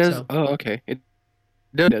 It does. So. Oh, okay. It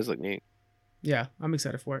does look neat. Yeah, I'm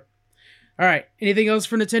excited for it. All right. Anything else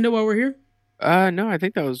for Nintendo while we're here? No, I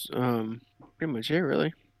think that was pretty much it,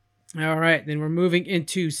 really. All right, then we're moving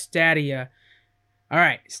into Stadia. All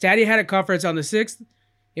right, Stadia had a conference on the 6th.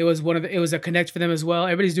 It was a Connect for them as well.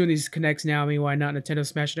 Everybody's doing these Connects now. I mean, why not? Nintendo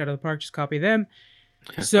smashed it out of the park. Just copy them.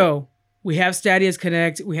 So we have Stadia's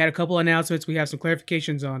Connect. We had a couple announcements. We have some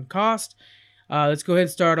clarifications on cost. Let's go ahead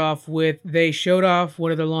and start off with they showed off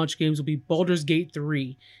one of their launch games will be Baldur's Gate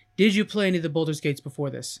 3. Did you play any of the Baldur's Gates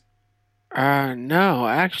before this? No,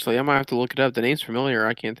 actually, I might have to look it up. The name's familiar.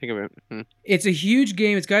 I can't think of it. It's a huge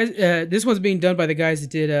game. It's guys. This one's being done by the guys that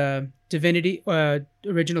did Divinity,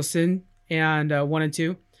 Original Sin, and 1 and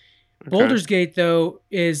 2. Okay. Baldur's Gate though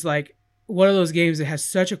is like one of those games that has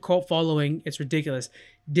such a cult following. It's ridiculous.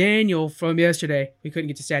 Daniel from yesterday, we couldn't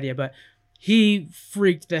get to Stadia, but he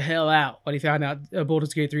freaked the hell out when he found out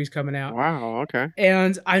Baldur's Gate 3 is coming out. Wow. Okay.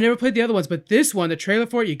 And I never played the other ones, but this one, the trailer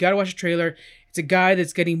for it, you got to watch the trailer. It's a guy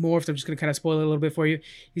that's getting morphed. I'm just going to kind of spoil it a little bit for you.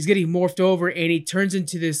 He's getting morphed over and he turns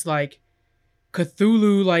into this like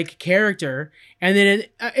Cthulhu-like character. And then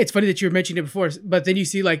it's funny that you were mentioning it before, but then you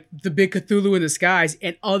see like the big Cthulhu in the skies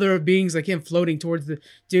and other beings like him floating towards the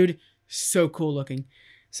dude. So cool looking.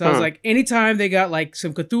 So I was like, anytime they got like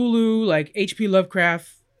some Cthulhu, like H.P. Lovecraft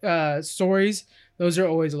stories, those are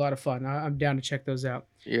always a lot of fun. I'm down to check those out.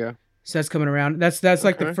 Yeah. So that's coming around. That's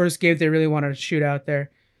like the first game they really wanted to shoot out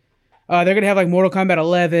there. They're gonna have like Mortal Kombat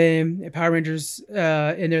 11, Power Rangers in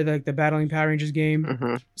there, like the battling Power Rangers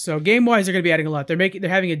game. So game wise, they're gonna be adding a lot. They're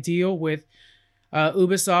having a deal with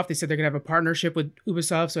Ubisoft. They said they're gonna have a partnership with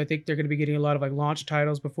Ubisoft. So I think they're gonna be getting a lot of like launch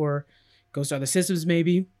titles before it goes to other systems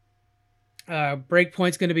maybe.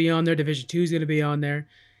 Breakpoint's gonna be on there. Division 2 is gonna be on there.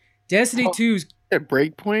 Destiny 2's at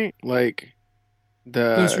Breakpoint, like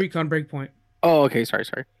the Ghost Recon Breakpoint. Oh, okay. Sorry.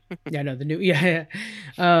 Yeah, no, the new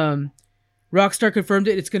Rockstar confirmed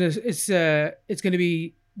it. It's gonna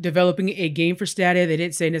be developing a game for Stadia. They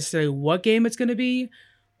didn't say necessarily what game it's gonna be,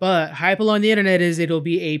 but hype along the internet is it'll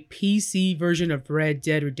be a PC version of Red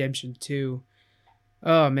Dead Redemption 2.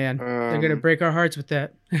 Oh man, they're gonna break our hearts with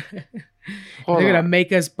that. They're gonna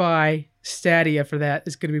make us buy Stadia for that.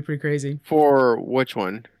 It's gonna be pretty crazy. For which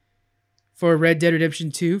one? For Red Dead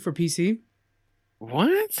Redemption 2 for PC.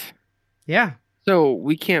 What? Yeah. So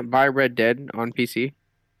we can't buy Red Dead on PC?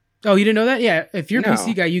 Oh, you didn't know that? Yeah. If you're a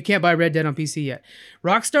PC guy, you can't buy Red Dead on PC yet.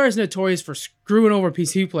 Rockstar is notorious for screwing over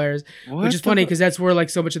PC players, which is funny because that's where like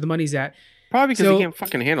so much of the money's at. Probably because they can't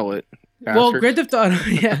fucking handle it. Bastards. Well, Grand Theft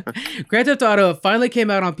Auto, Grand Theft Auto finally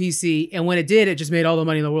came out on PC, and when it did, it just made all the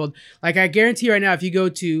money in the world. Like I guarantee right now, if you go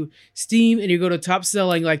to Steam and you go to top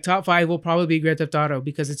selling, like top 5 will probably be Grand Theft Auto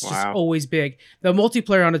because it's just always big. The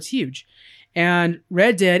multiplayer on it's huge. And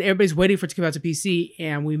Red Dead, everybody's waiting for it to come out to PC,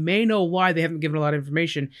 and we may know why they haven't given a lot of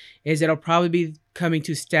information, is it'll probably be coming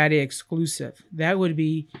to Stadia exclusive. That'd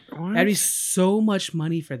be so much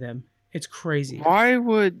money for them. It's crazy. Why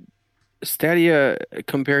would Stadia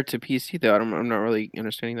compare to PC though? I'm not really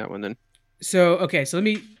understanding that one then. So okay, so let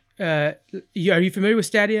me. Are you familiar with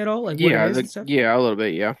Stadia at all? Like what it Yeah, is and stuff? yeah, a little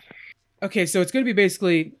bit, yeah. Okay, so it's going to be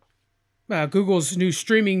basically Google's new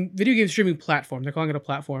streaming video game streaming platform. They're calling it a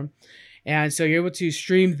platform, and so you're able to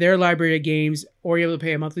stream their library of games, or you're able to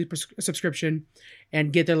pay a monthly subscription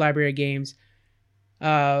and get their library of games.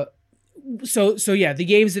 Uh, so yeah, the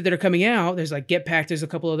games that are coming out, there's like Get Packed, there's a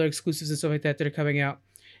couple other exclusives and stuff like that that are coming out.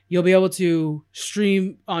 You'll be able to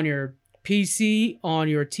stream on your PC, on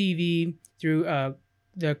your TV through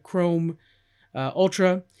the Chrome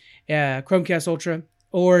Ultra, Chromecast Ultra,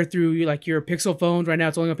 or through like your Pixel phones. Right now,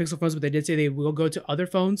 it's only on Pixel phones, but they did say they will go to other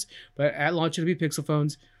phones. But at launch, it'll be Pixel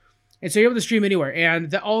phones, and so you're able to stream anywhere.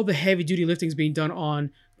 And all the heavy duty lifting is being done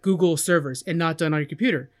on Google servers and not done on your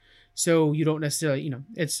computer. So you don't necessarily,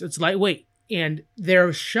 it's lightweight. And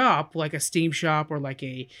their shop, like a Steam shop or like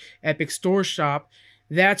a Epic Store shop,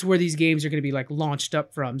 that's where these games are going to be like launched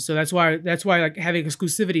up from. So that's why like having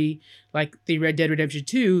exclusivity like the Red Dead Redemption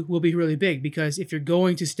 2 will be really big, because if you're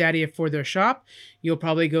going to Stadia for their shop, you'll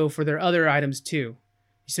probably go for their other items too.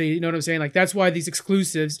 So you know what I'm saying? Like that's why these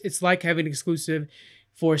exclusives, it's like having an exclusive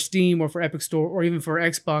for Steam or for Epic Store or even for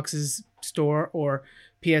Xbox's store or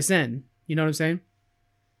PSN. You know what I'm saying?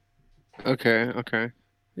 Okay, okay.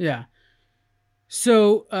 Yeah.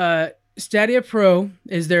 So Stadia Pro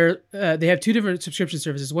is their they have two different subscription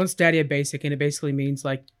services. One Stadia Basic, and it basically means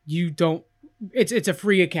like you don't it's a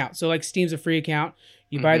free account. So like Steam's a free account.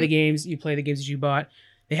 You buy the games, you play the games that you bought.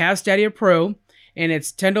 They have Stadia Pro, and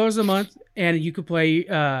it's $10 a month, and you could play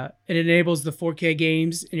it enables the 4K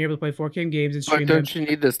games, and you're able to play 4K games and But stream them. don't you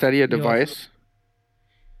need the Stadia device?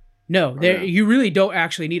 No, Oh, yeah. you really don't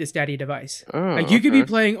actually need a Stadia device. Oh, Like you could be okay.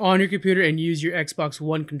 playing on your computer and use your Xbox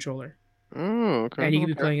One controller. Oh, okay, And you can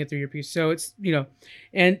be okay. playing it through your PC. So it's,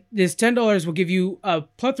 and this $10 will give you a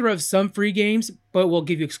plethora of some free games, but will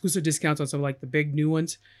give you exclusive discounts on some like the big new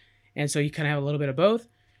ones. And so you kind of have a little bit of both.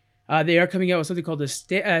 They are coming out with something called the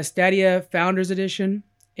Stadia Founders Edition,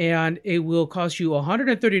 and it will cost you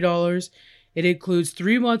 $130. It includes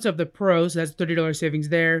 3 months of the Pro, so that's $30 savings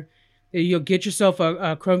there. You'll get yourself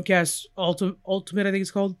a Chromecast Ultimate, I think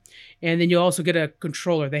it's called, and then you'll also get a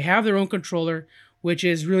controller. They have their own controller, which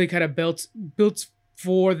is really kind of built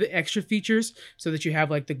for the extra features, so that you have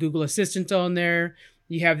like the Google Assistant on there.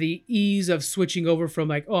 You have the ease of switching over from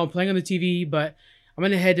like, oh, I'm playing on the TV, but I'm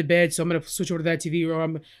gonna head to bed, so I'm gonna switch over to that TV, or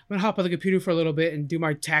I'm gonna hop on the computer for a little bit and do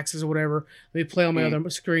my taxes or whatever. Let me play on my other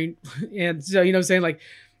screen, and so you know what I'm saying, like,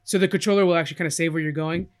 so the controller will actually kind of save where you're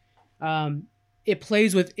going. It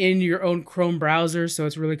plays within your own Chrome browser, so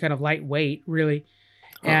it's really kind of lightweight, really.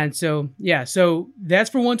 Oh, And so yeah, so that's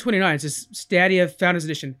for 129. It's this Stadia Founders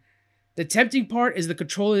Edition. The tempting part is the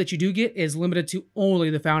controller that you do get is limited to only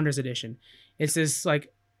the Founders Edition. It's this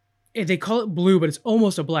like they call it blue, but it's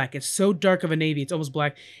almost a black. It's so dark of a navy, it's almost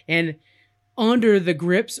black. And under the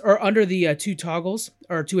grips or under the two toggles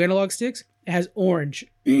or two analog sticks, it has orange,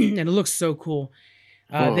 and it looks so cool.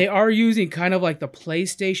 huh. They are using kind of like the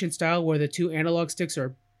PlayStation style, where the two analog sticks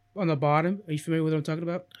are on the bottom. Are you familiar with what I'm talking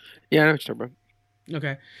about? Yeah, I know what you're talking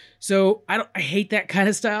Okay, so I hate that kind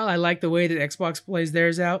of style. I like the way that Xbox plays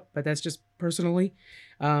theirs out, but that's just personally.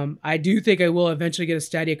 I do think I will eventually get a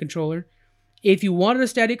Stadia controller. If you wanted a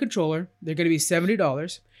Stadia controller, they're going to be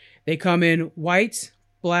 $70. They come in white,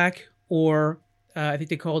 black, or I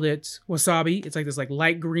think they called it wasabi. It's like this like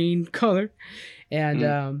light green color. And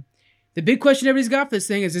about. the big question everybody's got for this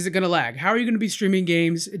thing is it going to lag? How are you going to be streaming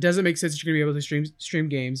games? It doesn't make sense that you're going to be able to stream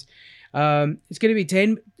games. It's going to be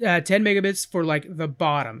 10 megabits for like the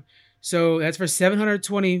bottom. So that's for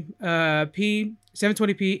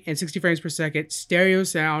 720p, and 60 frames per second, stereo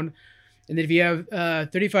sound. And then if you have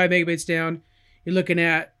 35 megabits down, you're looking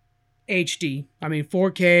at HD. I mean,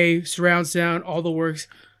 4K, surround sound, all the works.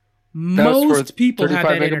 That's for Most people have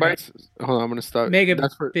 35 that internet. megabytes. Hold on, I'm gonna stop.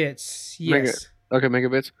 That's for Megabits, mega. yes. Okay,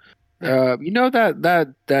 megabits. Yeah. You know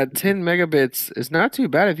that 10 megabits is not too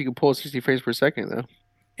bad if you can pull 60 frames per second though.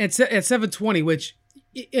 At 720, which,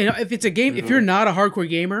 if it's a game, if you're Mhm. not a hardcore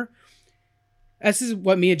gamer, this is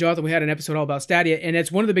what me and Jonathan, we had an episode all about Stadia, and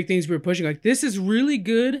it's one of the big things we were pushing. Like, this is really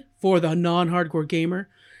good for the non-hardcore gamer,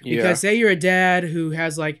 because Yeah. say you're a dad who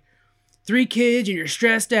has like 3 kids and you're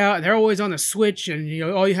stressed out and they're always on the Switch, and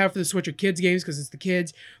all you have for the Switch are kids games because it's the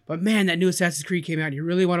kids. But man, that new Assassin's Creed came out and you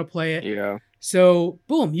really want to play it. Yeah. So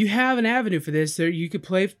boom, you have an avenue for this. So you could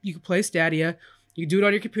play Stadia. You can do it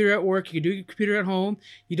on your computer at work. You can do it on your computer at home.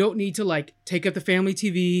 You don't need to like take up the family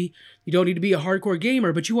TV. You don't need to be a hardcore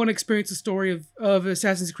gamer, but you want to experience the story of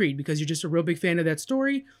Assassin's Creed because you're just a real big fan of that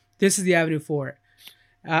story. This is the avenue for it.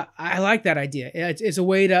 I like that idea. It's a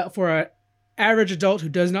way for average adult who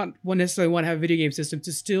does not necessarily want to have a video game system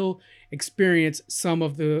to still experience some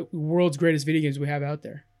of the world's greatest video games we have out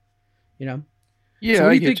there. You know. So Yeah, what do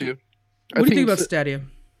I you get think? you. I What do you think think about Stadia?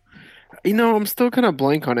 I'm still kind of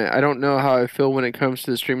blank on it. I don't know how I feel when it comes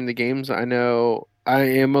to streaming the games. I know I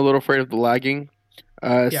am a little afraid of the lagging.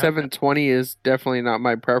 Yeah, 720 is definitely not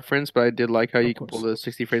my preference, but I did like how of you can pull course. the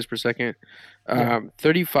 60 frames per second. Yeah.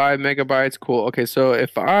 35 megabytes, cool. Okay, so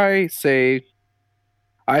if I say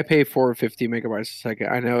I pay for 50 megabytes a second,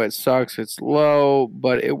 I know it sucks, it's low,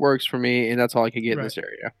 but it works for me, and that's all I can get in Right. this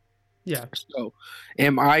area. Yeah. So,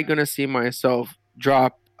 am I gonna see myself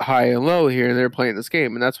drop high and low here and there playing this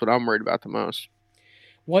game? And that's what I'm worried about the most.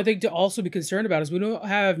 One thing to also be concerned about is we don't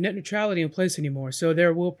have net neutrality in place anymore. So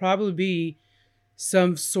there will probably be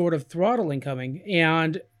some sort of throttling coming,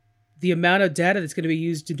 and the amount of data that's going to be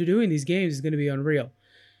used into doing these games is going to be unreal.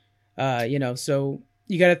 So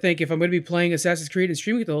you got to think, if I'm going to be playing Assassin's Creed and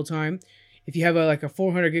streaming it the whole time, if you have a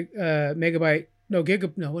 400 megabyte, no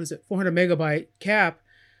gig, no, what is it, 400 megabyte cap,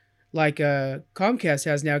 like Comcast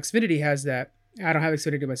has now, Xfinity has that. I don't have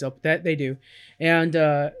Xfinity myself, but that they do. And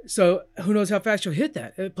so who knows how fast you'll hit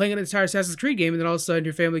that? Playing an entire Assassin's Creed game, and then all of a sudden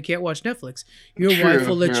your family can't watch Netflix. Your wife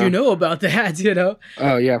will True, let you yeah. know about that, you know?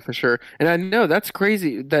 Oh yeah, for sure. And I know that's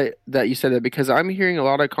crazy that you said that because I'm hearing a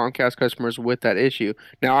lot of Comcast customers with that issue.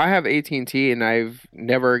 Now I have AT&T and I've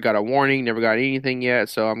never got a warning, never got anything yet,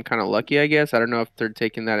 so I'm kind of lucky, I guess. I don't know if they're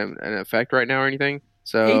taking that in effect right now or anything.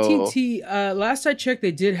 So, AT&T, last I checked,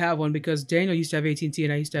 they did have one because Daniel used to have AT&T and T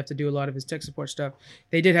and I used to have to do a lot of his tech support stuff.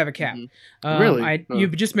 They did have a cap. mhm. Really? You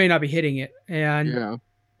just may not be hitting it, Yeah.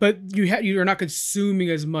 but you're not consuming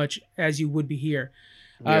as much as you would be here.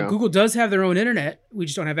 Yeah. Google does have their own internet. We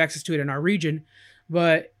just don't have access to it in our region,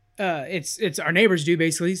 but it's our neighbors do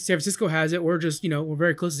basically. San Francisco has it. We're just we're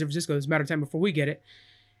very close to San Francisco. It's a matter of time before we get it.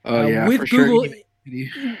 Oh yeah, for With sure. Google,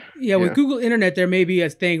 Yeah. yeah, with Google Internet, there may be a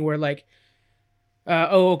thing where like,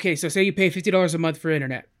 okay, so say you pay $50 a month for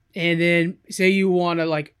internet, and then say you want to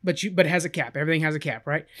like, but it has a cap. Everything has a cap,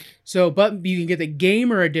 right? So, but you can get the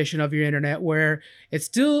gamer edition of your internet where it's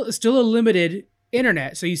still a limited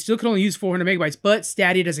internet, so you still can only use 400 megabytes, but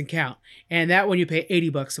Stadia doesn't count, and that one you pay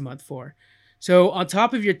 $80 a month for. So on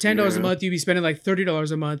top of your $10 a Yeah. month, you'd be spending like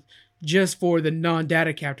 $30 a month just for the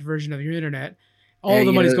non-data capped version of your internet. All And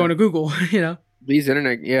the money's going to Google, you know. these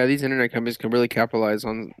internet companies can really capitalize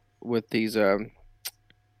on with these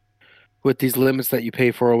with these limits that you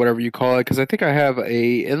pay for or whatever you call it. Because I think I have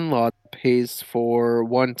a in-law that pays for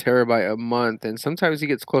 1 terabyte a month, and sometimes he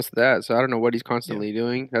gets close to that. So I don't know what he's Yeah. constantly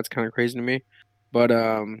doing. That's kind of crazy to me. But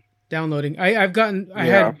Downloading. I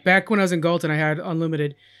yeah. had back when I was in Galton, I had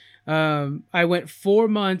unlimited. I went 4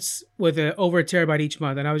 months with over a terabyte each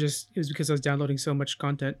month, and it was because I was downloading so much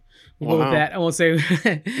content. We'll go with Wow. that. I won't say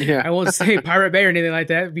Yeah. I won't say Pirate Bay or anything like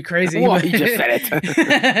that. It'd be crazy. Well, But, he just said it. but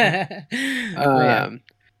yeah, Um,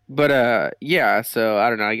 but yeah. So I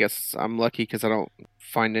don't know. I guess I'm lucky because I don't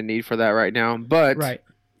find a need for that right now. But right.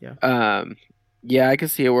 Yeah. um, yeah, I can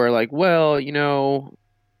see it where like, well,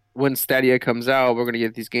 when Stadia comes out, we're gonna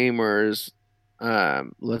get these gamers.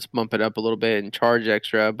 Let's bump it up a little bit and charge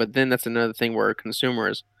extra. But then that's another thing where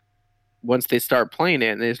consumers, once they start playing it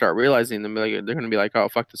and they start realizing them, they're gonna be like, oh,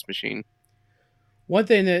 fuck this machine One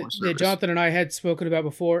thing or that service. Jonathan and I had spoken about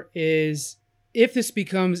before is if this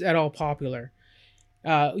becomes at all popular,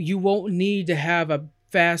 you won't need to have a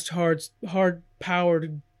fast, hard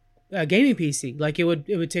powered gaming PC. Like it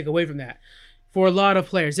would take away from that for a lot of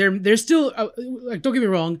players. There's still like, don't get me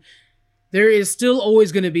wrong, there is still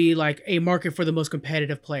always going to be like a market for the most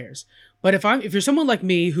competitive players. But if you're someone like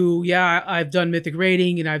me who, yeah, I've done Mythic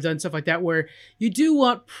Rating and I've done stuff like that where you do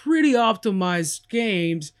want pretty optimized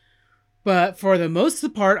games, but for the most of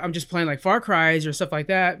the part, I'm just playing like Far Cry's or stuff like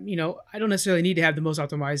that. I don't necessarily need to have the most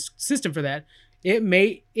optimized system for that. It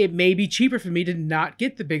may be cheaper for me to not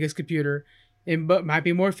get the biggest computer, and but might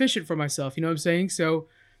be more efficient for myself. You know what I'm saying? So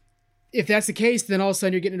if that's the case, then all of a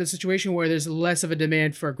sudden you're getting into a situation where there's less of a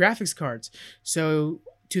demand for graphics cards. So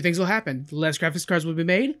two things will happen: less graphics cards will be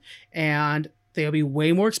made, and they'll be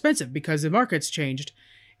way more expensive because the market's changed.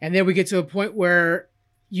 And then we get to a point where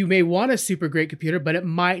you may want a super great computer, but it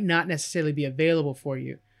might not necessarily be available for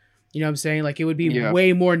you. You know what I'm saying? Like it would be Yeah.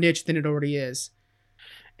 way more niche than it already is.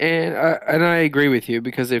 And I agree with you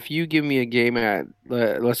because if you give me a game at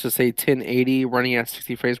let's just say 1080 running at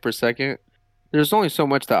 60 frames per second, there's only so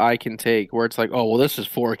much that I can take where it's like, oh well, this is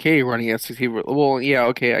 4K running at 60. Well, yeah,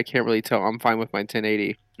 okay, I can't really tell. I'm fine with my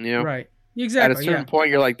 1080. Right. At a Exactly. certain Yeah. point,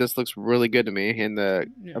 you're like, this looks really good to me, and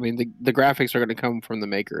Yeah. I mean, the graphics are going to come from the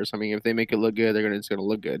makers. I mean, if they make it look good, it's going to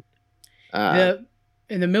look good. Uh, The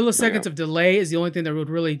and the but yeah, milliseconds of delay is the only thing that would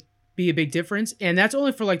really be a big difference. And that's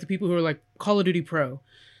only for like the people who are like Call of Duty Pro,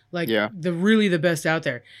 like the best out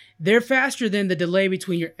there. They're faster than the delay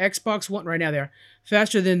between your Xbox One right now. They're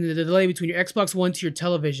faster than the delay between your Xbox One to your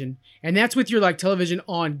television. And that's with your like television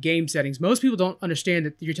on game settings. Most people don't understand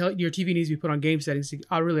that your TV needs to be put on game settings to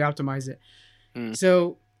really optimize it.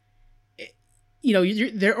 So, you know,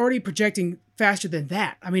 they're already projecting faster than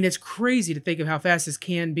that. I mean, it's crazy to think of how fast this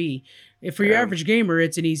can be. If for your average gamer,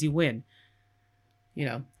 it's an easy win.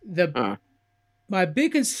 You know, my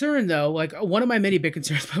big concern though, like one of my many big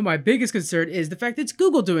concerns, but my biggest concern is the fact that it's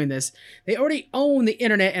Google doing this. They already own the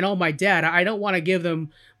internet and all my data. I don't want to give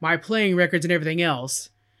them my playing records and everything else.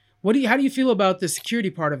 How do you feel about the security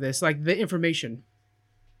part of this, like the information?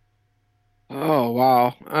 Oh,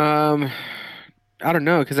 wow. I don't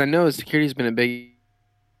know, because I know security's been a big.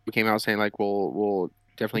 We came out saying like we'll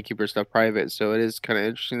definitely keep our stuff private, so it is kind of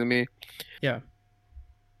interesting to me. Yeah.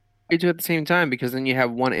 You do at the same time because then you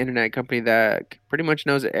have one internet company that pretty much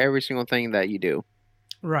knows every single thing that you do.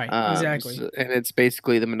 Right. Exactly. And it's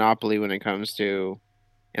basically the monopoly when it comes to,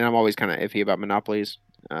 and I'm always kind of iffy about monopolies.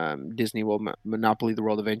 Disney will monopoly the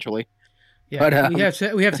world eventually. Yeah, but,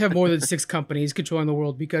 we have to have more than 6 companies controlling the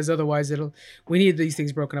world because otherwise we need these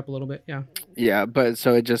things broken up a little bit. Yeah. Yeah, but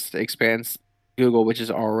so it just expands Google, which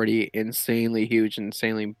is already insanely huge,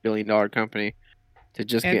 insanely billion-dollar company, to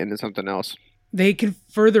just get into something else. They can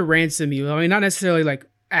further ransom you. I mean, not necessarily like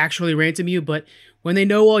actually ransom you, but when they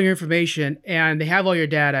know all your information and they have all your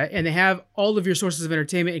data and they have all of your sources of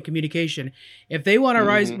entertainment and communication, if they want to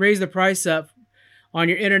raise the price up on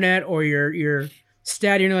your internet or your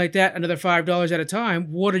stat or anything like that, another $5 at a time,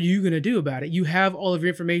 what are you going to do about it? You have all of your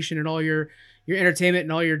information and all your entertainment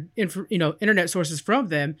and all your internet sources from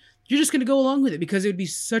them. You're just going to go along with it because it would be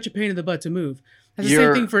such a pain in the butt to move. That's the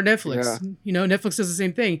same thing for Netflix. Yeah. You know, Netflix does the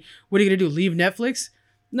same thing. What are you going to do? Leave Netflix?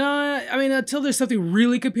 No, I mean, until there's something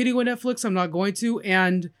really competing with Netflix, I'm not going to.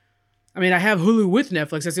 And I mean, I have Hulu with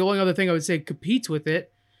Netflix. That's the only other thing I would say competes with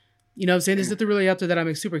it. You know what I'm saying? There's nothing really out there that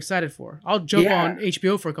I'm super excited for. I'll jump on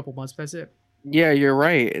HBO for a couple months, but that's it. Yeah, you're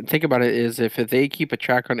right. And think about it is if they keep a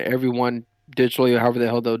track on everyone digitally, however the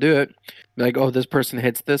hell they'll do it, like, oh, this person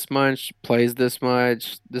hits this much, plays this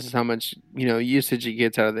much, this is how much, usage it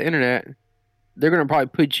gets out of the internet. They're going to probably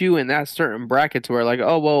put you in that certain bracket to where like,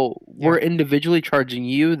 oh, well, we're individually charging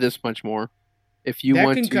you this much more if you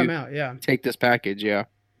want to come out, take this package. Yeah.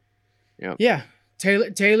 Yeah.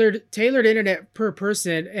 Tailored internet per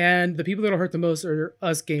person, and the people that'll hurt the most are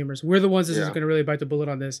us gamers. We're the ones that's going to really bite the bullet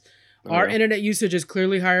on this. Our internet usage is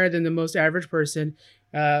clearly higher than the most average person.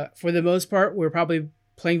 For the most part, we're probably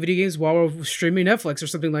playing video games while we're streaming Netflix or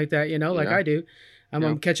something like that, like I do.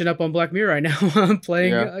 I'm catching up on Black Mirror right now while I'm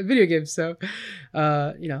playing video games. So,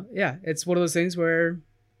 it's one of those things where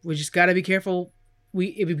we just got to be careful.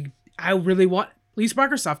 I really want at least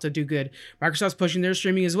Microsoft to do good. Microsoft's pushing their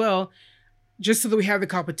streaming as well, just so that we have the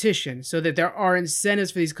competition, so that there are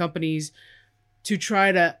incentives for these companies to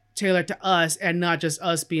try to tailor it to us and not just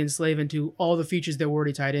us being slave into all the features that we're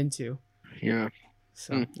already tied into. Yeah.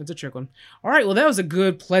 So that's a trick one. All right. Well, that was a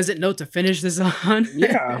good, pleasant note to finish this on.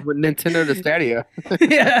 Yeah. With Nintendo to Stadia.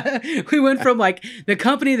 Yeah. We went from like the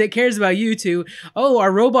company that cares about you to, oh,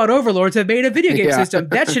 our robot overlords have made a video game system.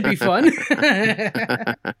 That should be fun.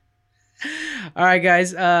 All right,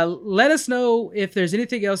 guys. Let us know if there's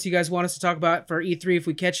anything else you guys want us to talk about for E3, if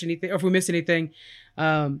we catch anything or if we miss anything.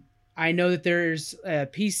 I know that there's a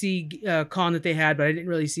PC con that they had, but I didn't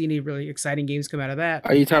really see any really exciting games come out of that.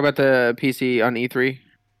 Are you talking about the PC on E3?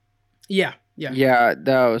 Yeah. Yeah,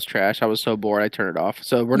 that was trash. I was so bored, I turned it off.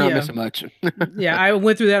 So we're not missing much. Yeah, I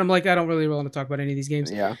went through that. I'm like, I don't really want to talk about any of these games.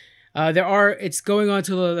 Yeah. It's going on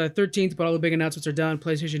till the 13th, but all the big announcements are done.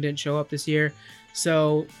 PlayStation didn't show up this year.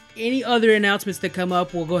 So any other announcements that come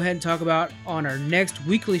up, we'll go ahead and talk about on our next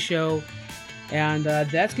weekly show. And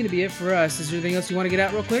that's going to be it for us. Is there anything else you want to get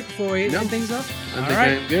out real quick before we end things up? I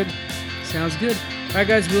think I'm good. Sounds good. All right,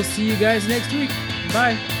 guys. We'll see you guys next week.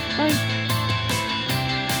 Bye. Bye.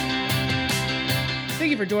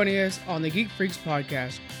 Thank you for joining us on the Geek Freaks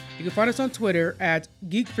Podcast. You can find us on Twitter at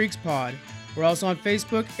Geek Freaks Pod. We're also on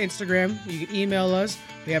Facebook, Instagram. You can email us.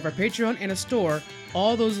 We have our Patreon and a store.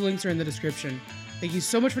 All those links are in the description. Thank you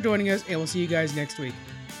so much for joining us, and we'll see you guys next week.